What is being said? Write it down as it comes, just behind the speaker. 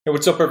Hey,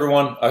 what's up,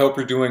 everyone? I hope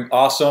you're doing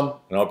awesome, and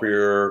I hope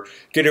you're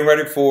getting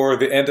ready for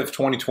the end of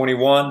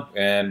 2021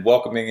 and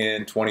welcoming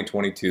in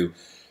 2022.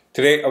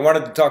 Today, I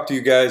wanted to talk to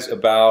you guys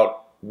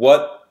about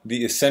what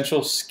the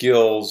essential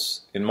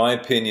skills, in my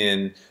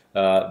opinion,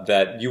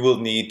 that you will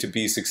need to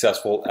be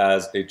successful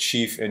as a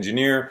chief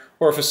engineer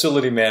or a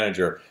facility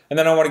manager. And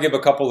then I want to give a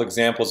couple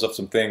examples of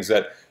some things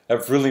that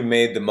have really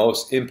made the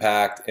most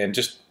impact and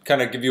just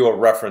kind of give you a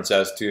reference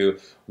as to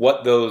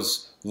what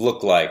those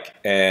look like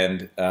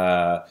and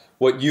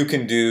what you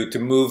can do to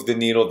move the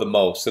needle the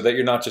most so that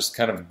you're not just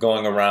kind of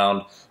going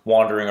around,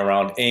 wandering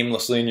around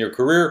aimlessly in your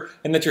career,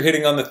 and that you're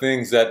hitting on the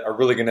things that are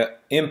really going to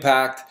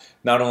impact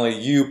not only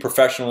you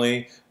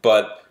professionally,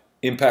 but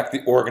impact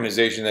the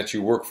organization that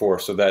you work for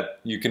so that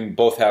you can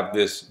both have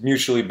this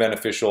mutually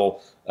beneficial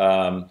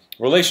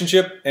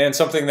relationship and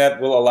something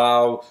that will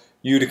allow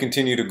you to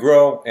continue to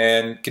grow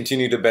and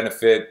continue to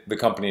benefit the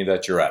company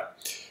that you're at.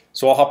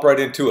 So I'll hop right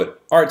into it.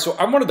 All right, so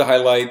I wanted to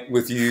highlight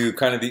with you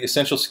kind of the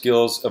essential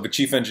skills of a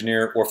chief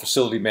engineer or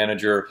facility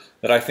manager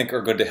that I think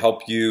are going to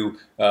help you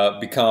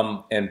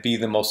become and be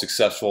the most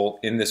successful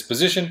in this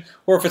position,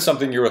 or if it's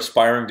something you're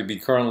aspiring to be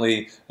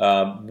currently,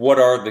 what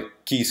are the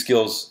key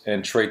skills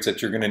and traits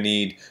that you're going to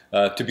need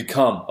to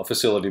become a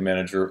facility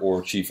manager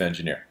or chief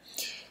engineer.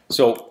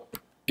 So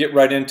get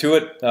right into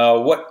it.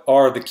 What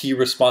are the key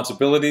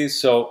responsibilities?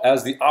 So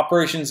as the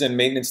operations and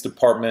maintenance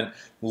department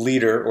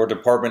leader or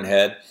department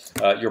head,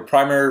 your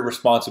primary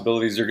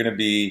responsibilities are going to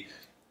be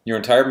your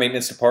entire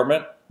maintenance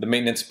department, the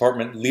maintenance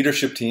department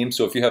leadership team.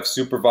 So if you have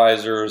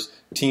supervisors,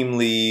 team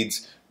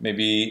leads,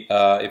 maybe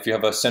if you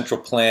have a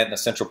central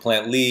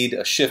plant lead,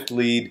 a shift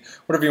lead,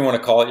 whatever you want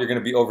to call it, you're going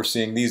to be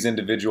overseeing these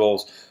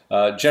individuals.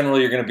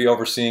 Generally, you're going to be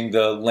overseeing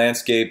the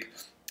landscaping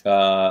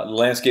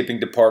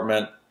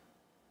department.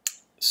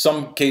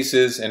 Some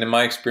cases, and in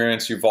my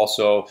experience, you've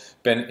also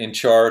been in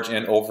charge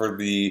and over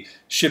the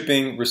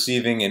shipping,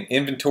 receiving, and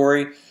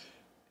inventory.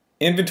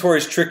 Inventory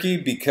is tricky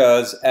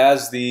because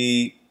as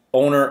the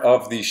owner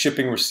of the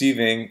shipping,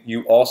 receiving,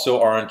 you also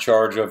are in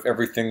charge of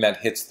everything that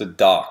hits the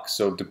dock.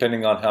 So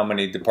depending on how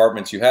many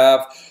departments you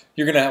have,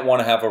 you're going to want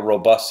to have a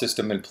robust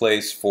system in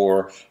place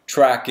for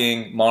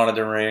tracking,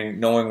 monitoring,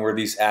 knowing where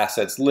these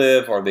assets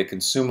live. Are they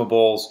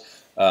consumables?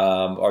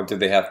 Or do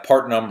they have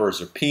part numbers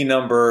or P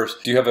numbers?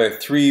 Do you have a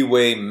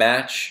three-way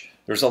match?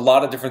 There's a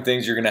lot of different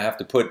things you're going to have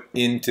to put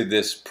into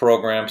this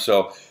program.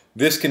 So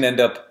this can end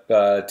up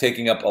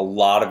taking up a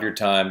lot of your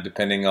time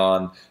depending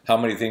on how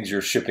many things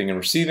you're shipping and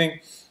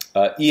receiving.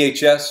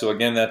 EHS, so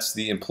again, that's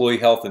the employee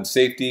health and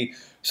safety.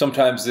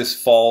 Sometimes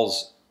this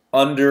falls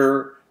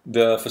under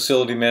the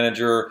facility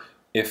manager.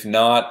 If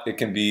not, it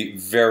can be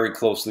very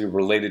closely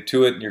related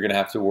to it. You're going to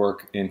have to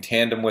work in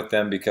tandem with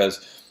them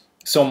because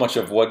so much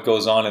of what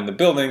goes on in the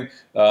building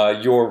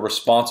you're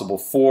responsible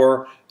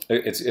for.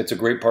 It's a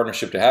great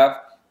partnership to have.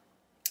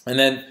 And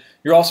then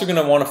you're also going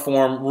to want to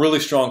form really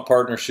strong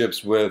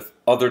partnerships with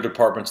other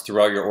departments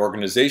throughout your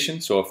organization.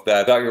 So if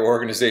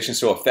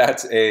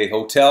that's a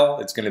hotel,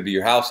 it's going to be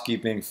your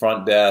housekeeping,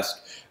 front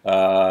desk,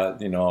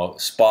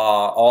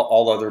 spa,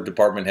 all other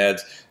department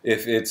heads.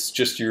 If it's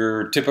just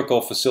your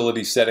typical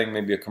facility setting,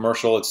 maybe a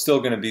commercial, it's still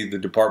going to be the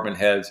department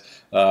heads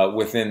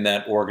within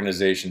that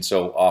organization.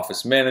 So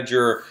office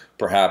manager,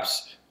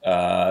 perhaps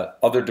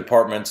other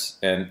departments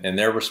and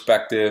their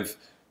respective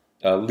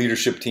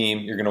leadership team.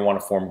 You're going to want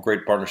to form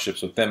great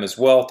partnerships with them as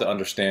well to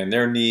understand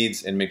their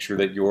needs and make sure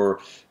that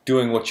you're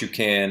doing what you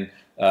can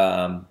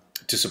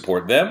to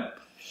support them.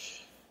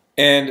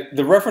 And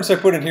the reference I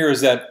put in here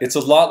is that it's a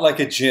lot like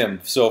a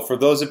gym. So for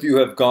those of you who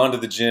have gone to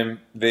the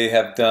gym, they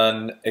have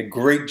done a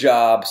great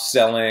job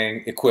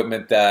selling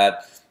equipment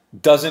that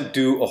doesn't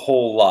do a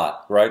whole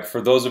lot, right?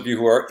 For those of you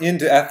who are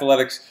into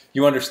athletics,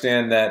 you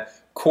understand that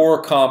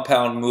core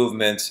compound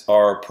movements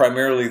are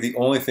primarily the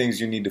only things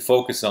you need to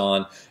focus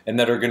on and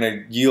that are going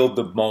to yield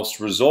the most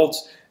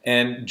results,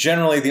 and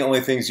generally the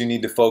only things you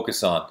need to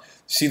focus on.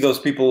 See those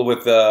people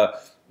with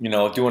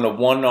doing a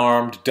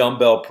one-armed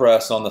dumbbell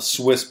press on the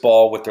Swiss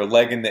ball with their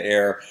leg in the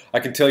air. I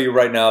can tell you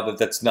right now that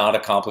that's not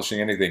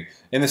accomplishing anything.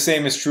 And the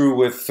same is true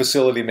with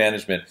facility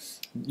management.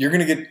 You're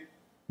going to get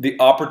the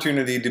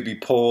opportunity to be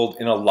pulled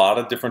in a lot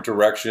of different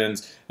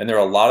directions, and there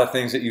are a lot of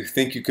things that you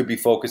think you could be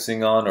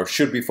focusing on or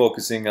should be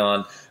focusing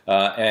on,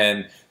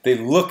 and they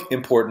look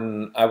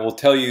important. I will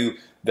tell you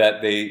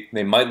that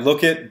they might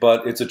look it,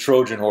 but it's a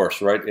Trojan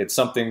horse, right? It's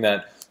something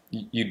that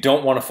you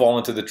don't want to fall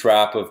into the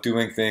trap of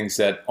doing things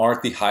that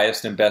aren't the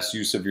highest and best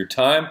use of your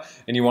time,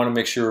 and you want to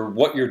make sure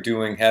what you're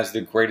doing has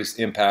the greatest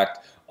impact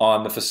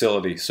on the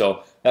facility.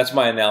 So that's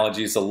my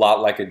analogy. It's a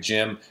lot like a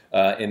gym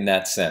in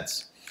that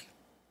sense.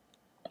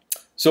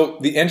 So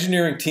the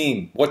engineering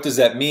team, what does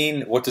that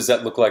mean? What does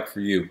that look like for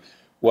you?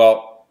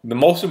 Well, the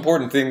most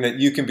important thing that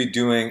you can be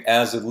doing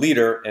as a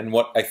leader, and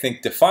what I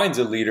think defines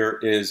a leader,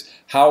 is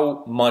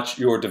how much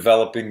you're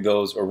developing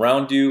those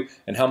around you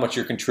and how much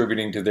you're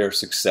contributing to their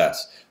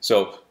success.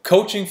 So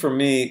coaching for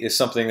me is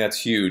something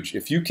that's huge.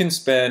 If you can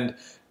spend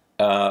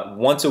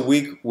once a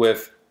week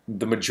with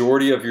the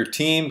majority of your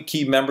team,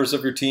 key members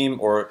of your team,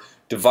 or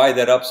divide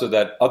that up so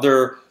that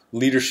other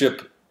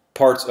leadership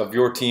parts of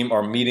your team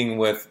are meeting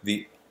with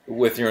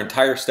your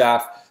entire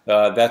staff,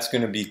 that's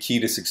going to be key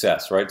to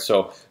success, right?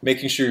 So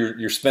making sure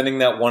you're spending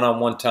that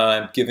one-on-one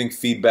time, giving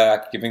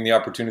feedback, giving the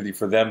opportunity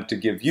for them to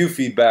give you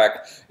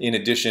feedback in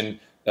addition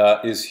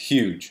is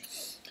huge.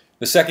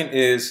 The second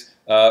is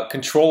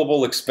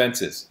controllable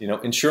expenses.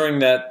 Ensuring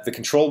that the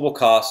controllable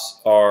costs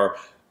are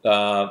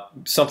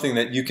something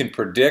that you can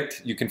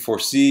predict, you can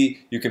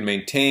foresee, you can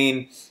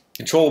maintain.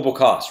 Controllable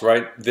costs,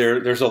 right?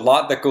 There's a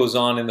lot that goes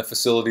on in the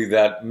facility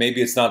that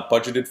maybe it's not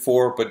budgeted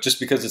for, but just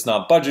because it's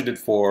not budgeted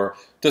for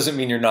doesn't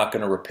mean you're not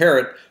going to repair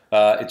it.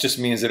 It just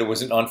means that it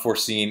was an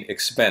unforeseen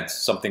expense.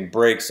 Something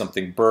breaks,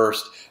 something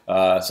burst,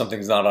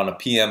 something's not on a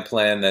PM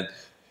plan, that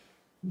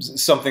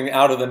something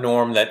out of the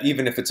norm that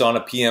even if it's on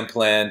a PM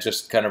plan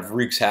just kind of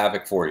wreaks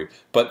havoc for you.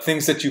 But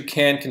things that you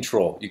can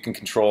control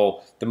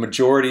the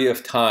majority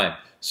of time.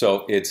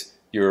 So it's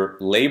your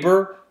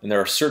labor, and there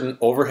are certain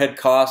overhead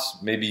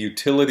costs, maybe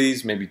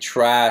utilities, maybe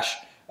trash,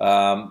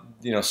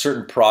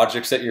 certain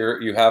projects that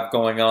you have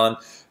going on,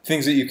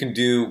 things that you can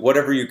do,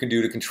 whatever you can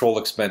do to control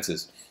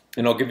expenses.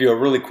 And I'll give you a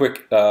really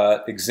quick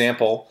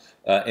example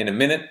in a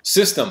minute.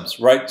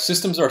 Systems, right?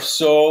 Systems are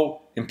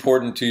so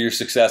important to your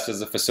success as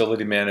a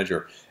facility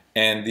manager.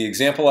 And the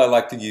example I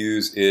like to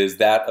use is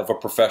that of a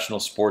professional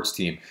sports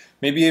team,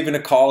 maybe even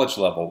a college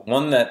level,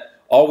 one that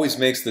always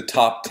makes the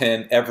top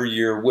 10 every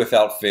year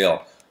without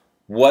fail.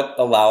 What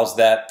allows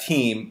that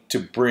team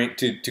to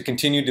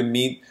continue to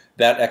meet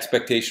that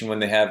expectation when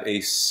they have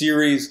a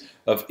series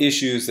of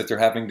issues that they're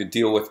having to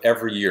deal with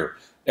every year?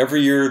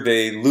 Every year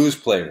they lose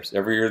players.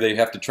 Every year they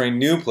have to train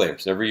new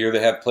players. Every year they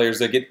have players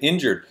that get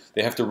injured.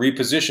 They have to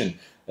reposition.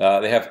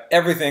 They have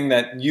everything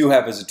that you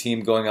have as a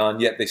team going on,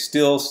 yet they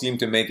still seem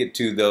to make it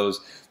to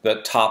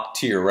the top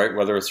tier, right?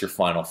 Whether it's your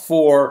Final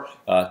Four,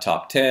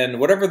 top 10,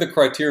 whatever the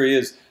criteria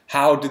is.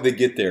 How did they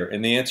get there?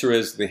 And the answer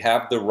is they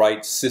have the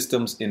right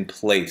systems in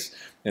place.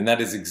 And that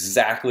is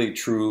exactly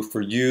true for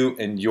you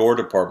and your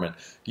department.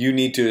 You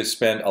need to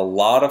spend a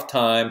lot of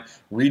time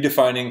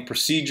redefining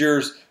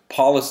procedures,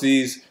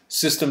 policies,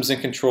 systems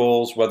and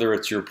controls, whether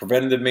it's your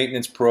preventative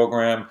maintenance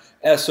program,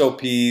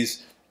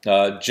 SOPs,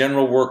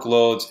 general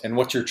workloads, and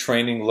what your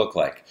training look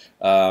like.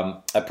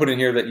 I put in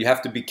here that you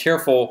have to be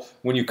careful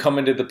when you come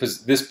into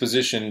this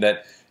position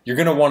that you're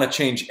going to want to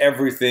change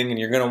everything and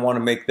you're going to want to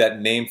make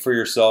that name for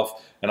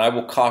yourself. And I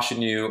will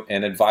caution you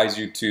and advise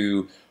you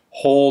to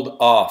hold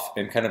off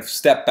and kind of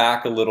step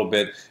back a little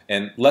bit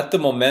and let the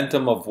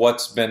momentum of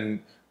what's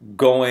been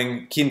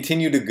going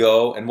continue to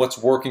go, and what's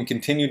working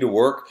continue to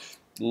work.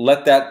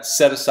 Let that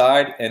set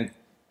aside and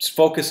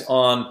focus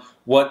on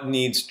what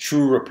needs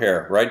true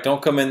repair, right?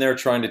 Don't come in there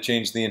trying to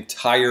change the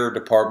entire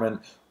department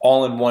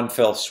all in one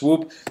fell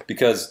swoop,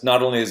 because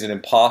not only is it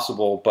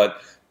impossible,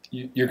 but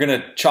you're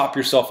going to chop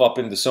yourself up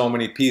into so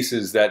many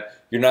pieces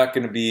that you're not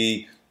going to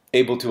be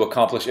able to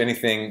accomplish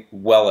anything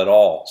well at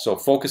all. So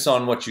focus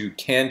on what you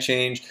can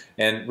change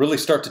and really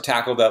start to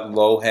tackle that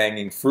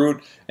low-hanging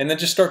fruit, and then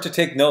just start to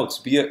take notes.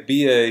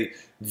 Be a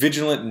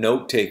vigilant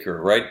note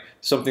taker, right?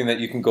 Something that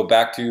you can go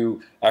back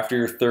to after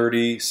your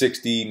 30,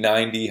 60,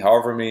 90,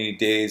 however many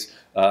days.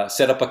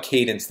 Set up a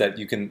cadence that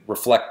you can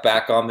reflect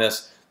back on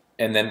this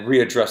and then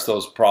readdress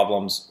those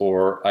problems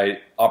or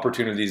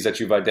opportunities that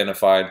you've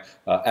identified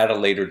at a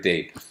later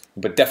date.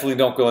 But definitely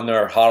don't go in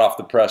there hot off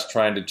the press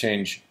trying to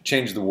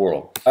change the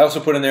world. I also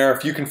put in there,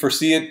 if you can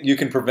foresee it, you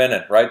can prevent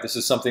it, right? This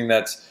is something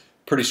that's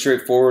pretty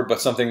straightforward, but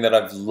something that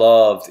I've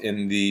loved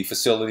in the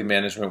facility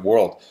management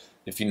world.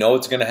 If you know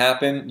it's going to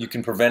happen, you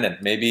can prevent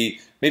it. Maybe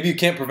you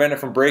can't prevent it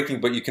from breaking,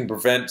 but you can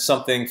prevent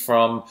something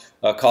from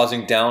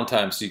causing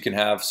downtime. So you can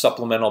have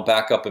supplemental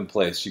backup in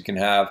place. You can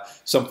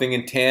have something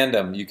in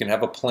tandem. You can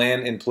have a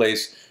plan in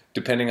place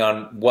depending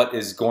on what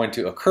is going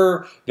to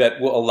occur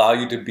that will allow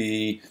you to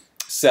be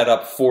set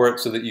up for it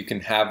so that you can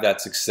have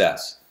that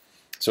success.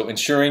 So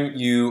ensuring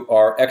you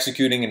are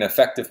executing an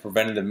effective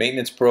preventative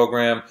maintenance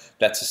program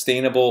that's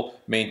sustainable,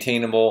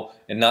 maintainable,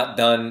 and not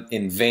done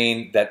in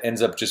vain that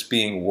ends up just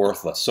being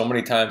worthless. So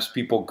many times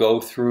people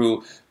go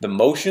through the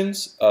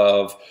motions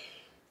of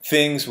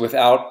things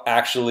without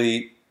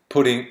actually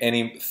putting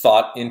any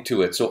thought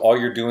into it. So all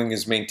you're doing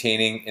is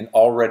maintaining an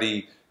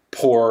already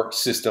poor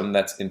system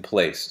that's in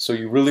place. So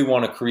you really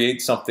want to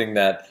create something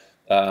that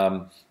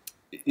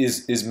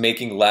is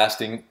making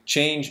lasting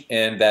change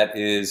and that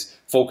is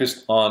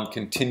focused on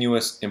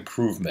continuous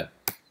improvement.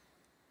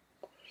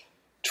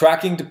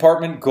 Tracking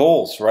department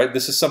goals, right?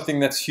 This is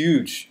something that's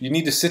huge. You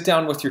need to sit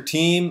down with your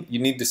team. You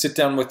need to sit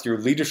down with your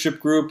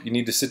leadership group. You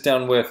need to sit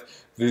down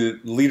with the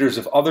leaders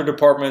of other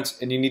departments,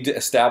 and you need to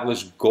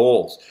establish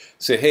goals.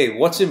 Say, hey,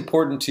 what's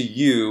important to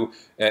you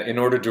in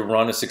order to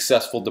run a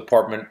successful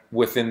department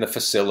within the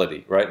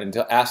facility, right? And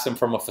to ask them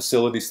from a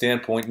facility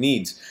standpoint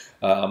needs.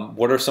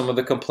 What are some of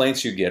the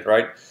complaints you get,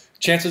 right?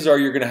 Chances are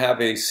you're going to have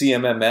a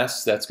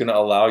CMMS that's going to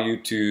allow you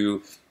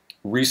to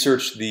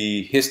research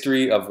the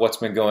history of what's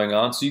been going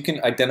on, so you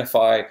can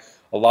identify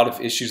a lot of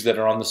issues that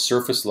are on the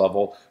surface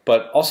level,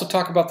 but also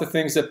talk about the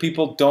things that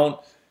people don't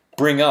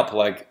bring up,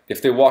 like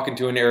if they walk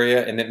into an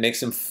area and it makes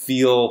them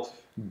feel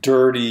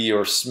dirty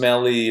or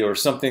smelly, or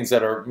some things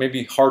that are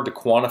maybe hard to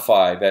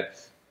quantify, that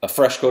a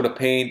fresh coat of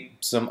paint,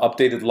 some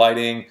updated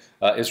lighting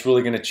is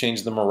really going to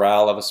change the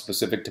morale of a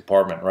specific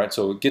department, right?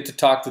 So get to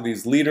talk to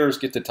these leaders,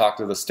 get to talk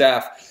to the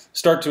staff,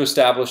 start to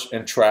establish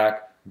and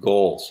track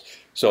goals.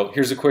 So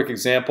here's a quick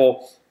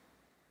example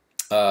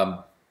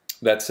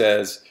that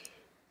says,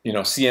 you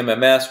know,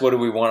 CMMS, what do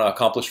we want to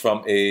accomplish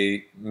from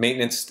a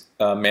maintenance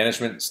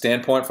management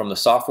standpoint, from the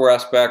software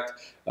aspect?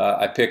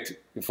 I picked,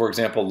 for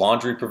example,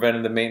 laundry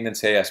preventative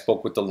maintenance. Hey, I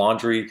spoke with the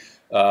laundry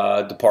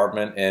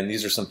department, and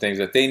these are some things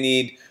that they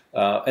need.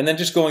 And then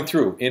just going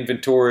through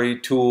inventory,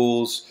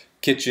 tools,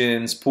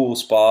 kitchens, pool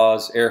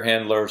spas, air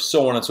handlers,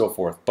 so on and so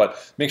forth.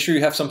 But make sure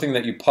you have something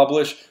that you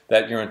publish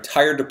that your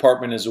entire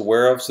department is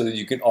aware of, so that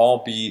you can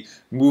all be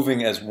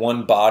moving as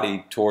one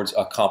body towards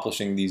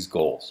accomplishing these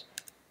goals.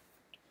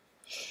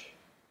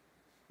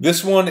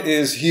 This one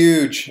is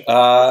huge.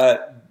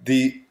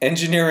 The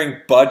engineering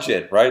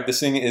budget, right? This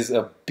thing is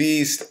a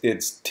beast.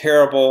 It's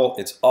terrible.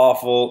 It's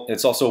awful.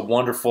 It's also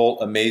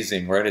wonderful,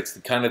 amazing, right? It's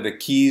kind of the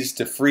keys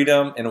to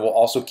freedom, and it will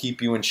also keep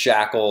you in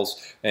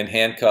shackles and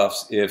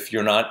handcuffs if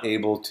you're not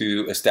able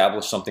to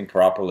establish something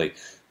properly.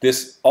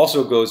 This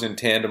also goes in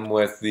tandem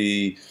with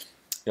the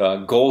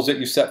goals that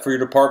you set for your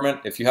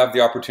department. If you have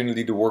the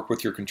opportunity to work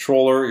with your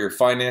controller, your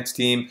finance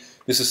team,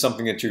 this is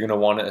something that you're going to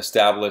want to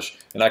establish,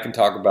 and I can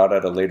talk about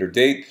at a later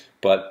date,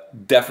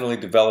 but definitely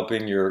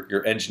developing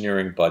your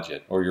engineering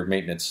budget or your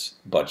maintenance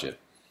budget.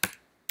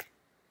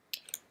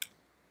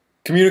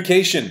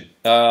 Communication.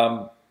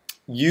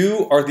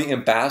 You are the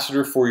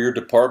ambassador for your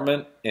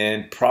department,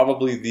 and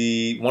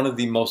probably one of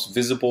the most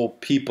visible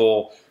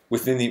people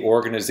within the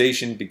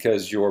organization,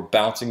 because you're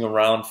bouncing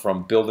around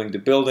from building to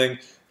building,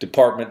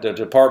 department to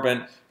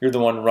department. You're the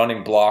one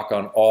running block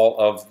on all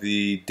of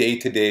the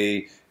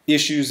day-to-day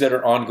issues that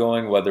are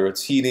ongoing, whether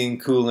it's heating,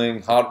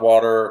 cooling, hot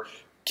water,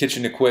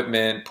 kitchen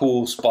equipment,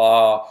 pool,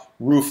 spa,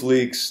 roof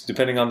leaks,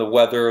 depending on the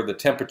weather, the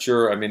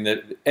temperature. I mean,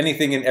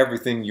 anything and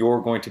everything,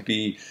 you're going to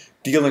be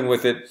dealing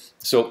with it.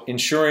 So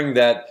ensuring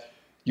that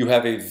you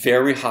have a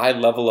very high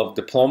level of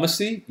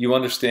diplomacy. You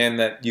understand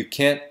that you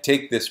can't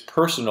take this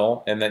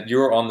personal, and that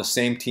you're on the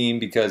same team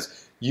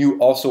because you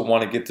also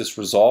want to get this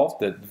resolved,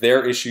 that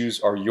their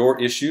issues are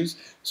your issues.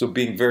 So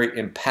being very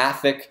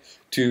empathic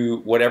to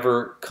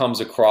whatever comes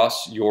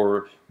across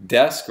your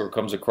desk or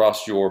comes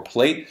across your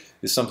plate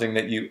is something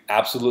that you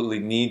absolutely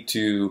need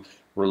to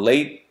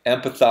relate,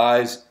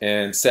 empathize,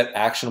 and set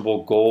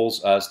actionable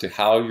goals as to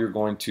how you're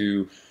going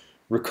to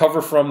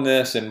recover from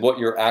this and what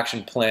your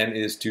action plan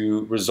is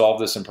to resolve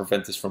this and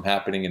prevent this from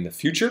happening in the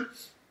future.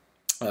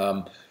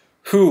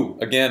 Who,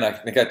 again, I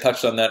think I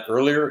touched on that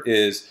earlier,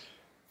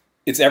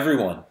 it's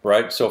everyone,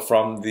 right? So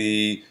from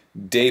the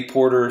day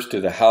porters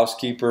to the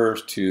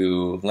housekeepers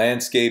to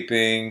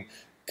landscaping,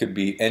 could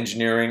be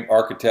engineering,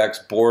 architects,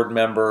 board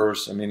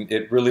members. I mean,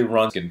 it really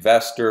runs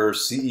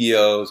investors,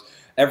 CEOs,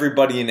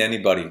 everybody and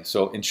anybody.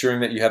 So ensuring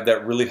that you have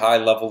that really high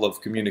level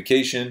of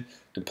communication,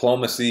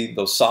 diplomacy,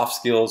 those soft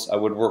skills. I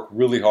would work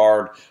really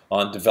hard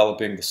on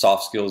developing the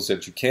soft skills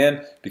that you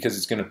can, because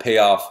it's going to pay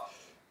off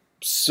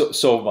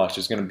so much.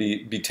 It's going to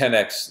be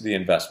 10x the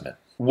investment.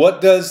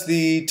 What does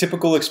the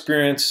typical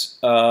experience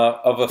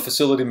of a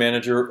facility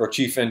manager or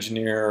chief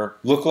engineer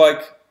look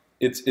like?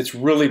 It's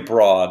really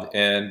broad,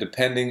 and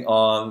depending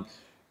on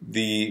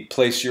the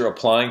place you're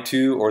applying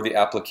to or the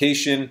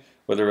application,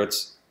 whether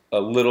it's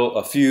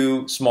a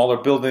few smaller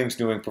buildings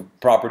doing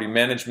property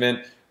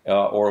management,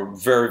 or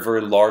very,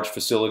 very large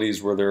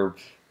facilities where they're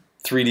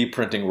 3D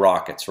printing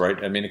rockets,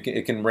 right? I mean,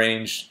 it can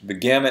range the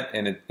gamut,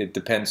 and it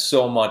depends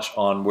so much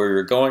on where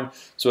you're going.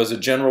 So as a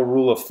general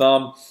rule of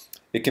thumb,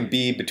 it can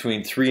be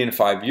between 3 and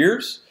 5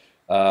 years.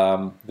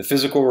 The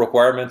physical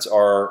requirements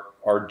are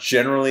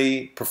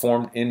generally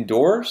performed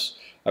indoors.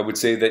 I would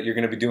say that you're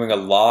going to be doing a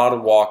lot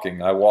of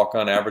walking. I walk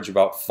on average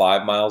about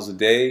 5 miles a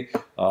day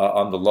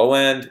on the low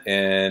end,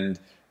 and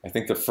I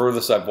think the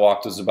furthest I've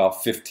walked is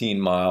about 15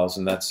 miles,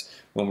 and that's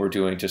when we're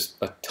doing just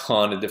a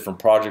ton of different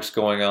projects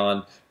going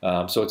on.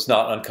 So it's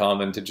not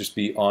uncommon to just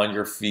be on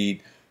your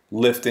feet,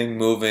 lifting,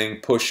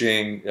 moving,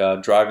 pushing,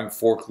 driving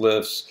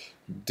forklifts,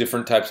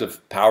 different types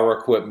of power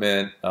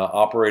equipment,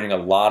 operating a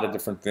lot of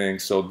different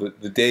things. So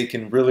the day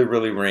can really,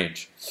 really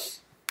range.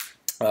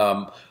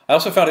 I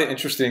also found it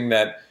interesting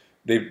that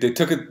they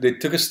took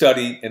a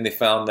study, and they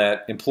found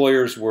that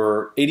employers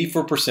were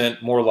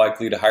 84% more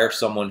likely to hire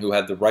someone who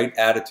had the right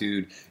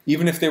attitude,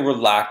 even if they were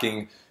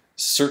lacking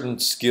certain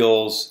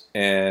skills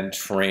and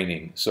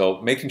training.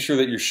 So making sure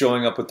that you're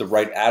showing up with the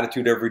right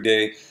attitude every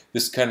day.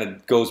 This kind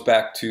of goes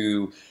back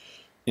to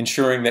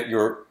ensuring that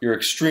you're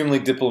extremely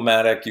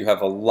diplomatic, you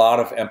have a lot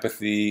of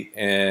empathy,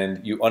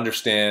 and you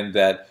understand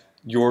that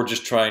you're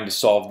just trying to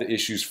solve the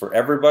issues for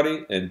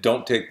everybody, and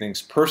don't take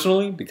things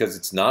personally, because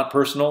it's not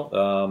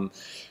personal.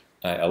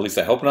 At least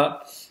I hope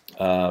not.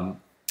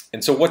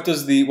 And so what do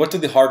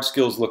the hard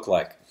skills look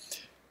like?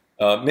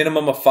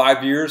 Minimum of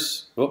 5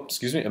 years,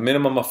 a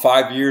minimum of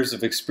 5 years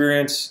of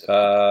experience,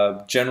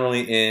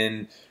 generally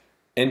in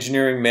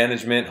engineering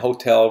management,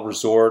 hotel,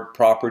 resort,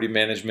 property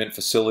management,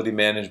 facility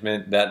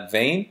management, that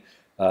vein.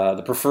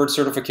 The preferred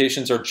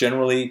certifications are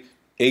generally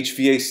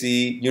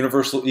HVAC,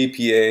 Universal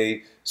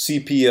EPA,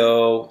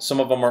 CPO. Some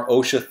of them are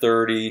OSHA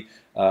 30,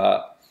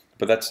 but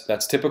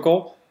that's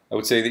typical. I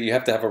would say that you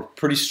have to have a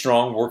pretty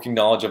strong working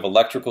knowledge of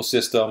electrical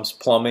systems,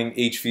 plumbing,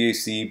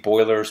 HVAC,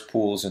 boilers,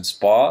 pools, and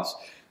spas.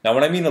 Now,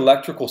 when I mean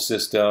electrical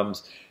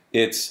systems,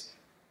 it's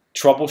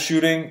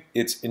troubleshooting,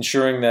 it's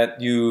ensuring that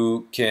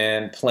you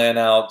can plan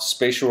out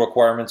spatial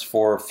requirements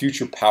for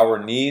future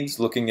power needs,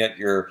 looking at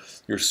your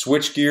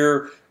switch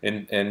gear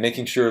and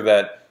making sure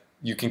that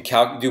you can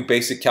do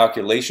basic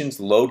calculations,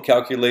 load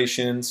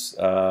calculations,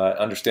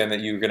 understand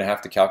that you're going to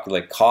have to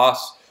calculate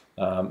costs,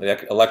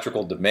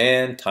 electrical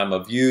demand, time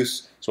of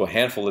use, so a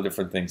handful of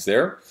different things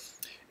there.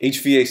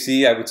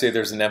 HVAC, I would say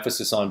there's an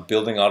emphasis on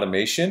building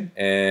automation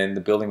and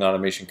the building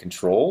automation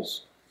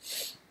controls.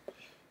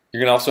 You're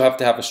going to also have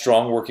to have a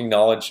strong working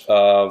knowledge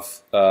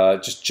of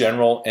just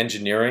general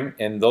engineering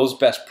and those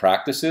best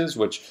practices,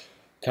 which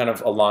kind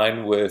of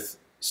align with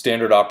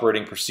standard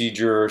operating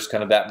procedures,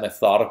 kind of that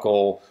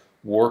methodical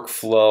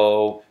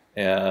workflow.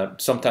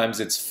 Sometimes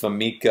it's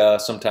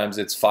FAMICA, sometimes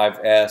it's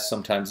 5S,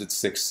 sometimes it's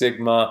Six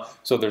Sigma.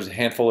 So there's a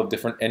handful of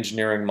different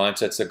engineering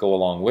mindsets that go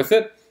along with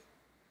it.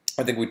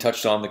 I think we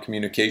touched on the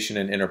communication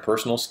and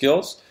interpersonal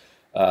skills.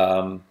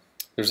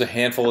 There's a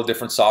handful of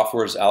different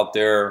softwares out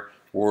there: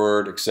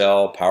 Word,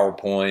 Excel,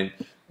 PowerPoint,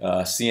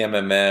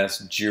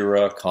 CMMS,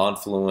 Jira,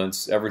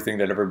 Confluence, everything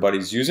that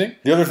everybody's using.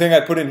 The other thing I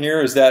put in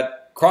here is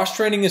that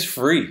cross-training is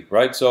free,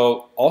 right?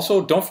 So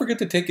also don't forget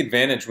to take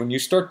advantage when you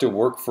start to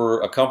work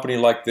for a company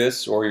like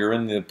this, or you're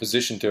in the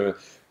position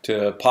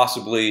to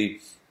possibly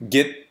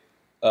get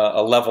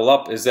a level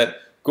up, is that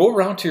go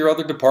around to your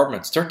other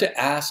departments. Start to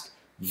ask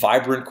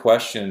vibrant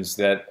questions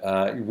that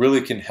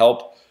really can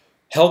help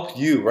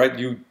you, right?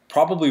 You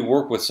probably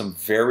work with some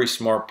very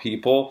smart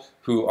people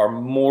who are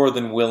more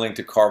than willing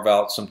to carve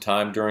out some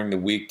time during the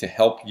week to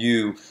help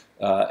you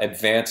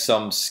advance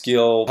some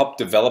skill, help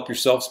develop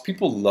yourselves.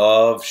 People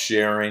love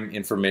sharing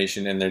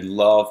information, and they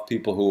love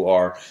people who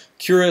are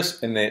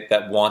curious and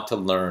that want to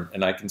learn.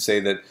 And I can say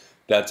that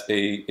that's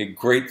a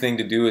great thing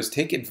to do, is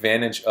take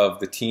advantage of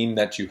the team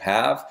that you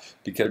have,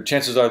 because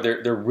chances are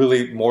they're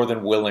really more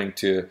than willing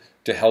to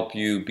help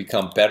you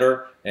become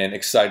better and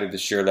excited to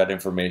share that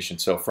information.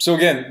 So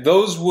again,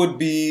 those would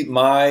be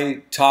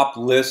my top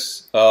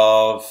lists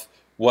of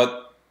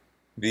what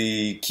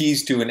the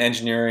keys to an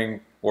engineering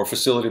or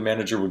facility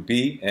manager would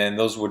be, and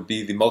those would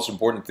be the most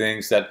important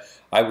things that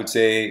I would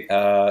say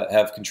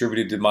have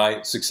contributed to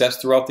my success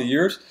throughout the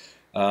years.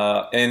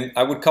 And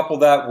I would couple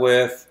that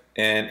with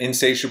an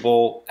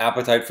insatiable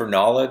appetite for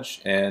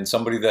knowledge, and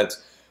somebody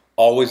that's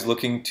always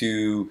looking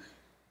to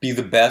be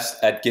the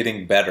best at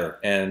getting better,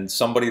 and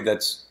somebody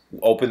that's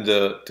open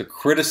to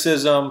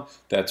criticism,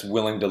 that's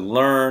willing to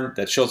learn,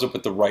 that shows up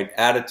with the right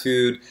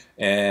attitude,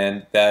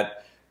 and that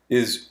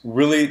is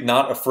really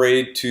not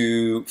afraid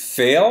to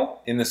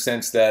fail, in the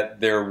sense that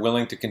they're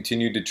willing to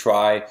continue to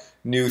try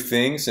new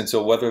things. And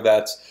so whether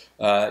that's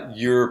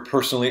you're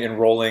personally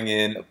enrolling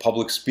in a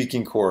public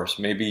speaking course,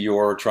 maybe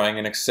you're trying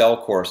an Excel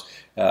course,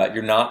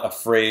 you're not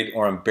afraid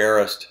or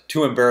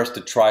too embarrassed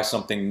to try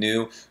something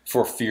new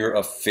for fear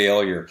of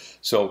failure.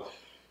 So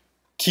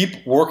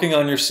keep working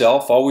on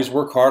yourself. Always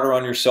work harder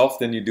on yourself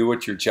than you do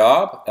at your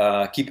job.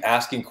 Keep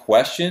asking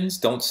questions.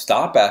 Don't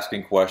stop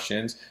asking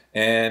questions.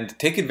 And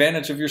take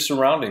advantage of your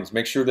surroundings.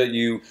 Make sure that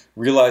you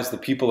realize the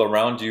people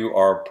around you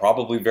are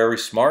probably very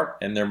smart,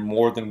 and they're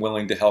more than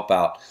willing to help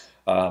out.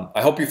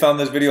 I hope you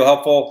found this video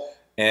helpful,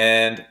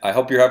 and I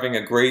hope you're having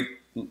a great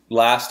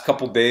last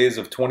couple days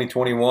of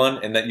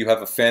 2021, and that you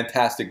have a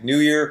fantastic new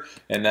year,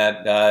 and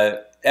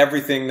that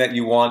everything that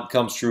you want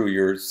comes true.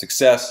 Your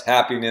success,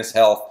 happiness,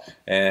 health,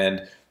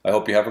 and I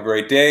hope you have a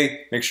great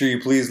day. Make sure you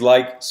please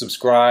like,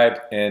 subscribe,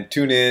 and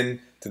tune in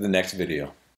to the next video.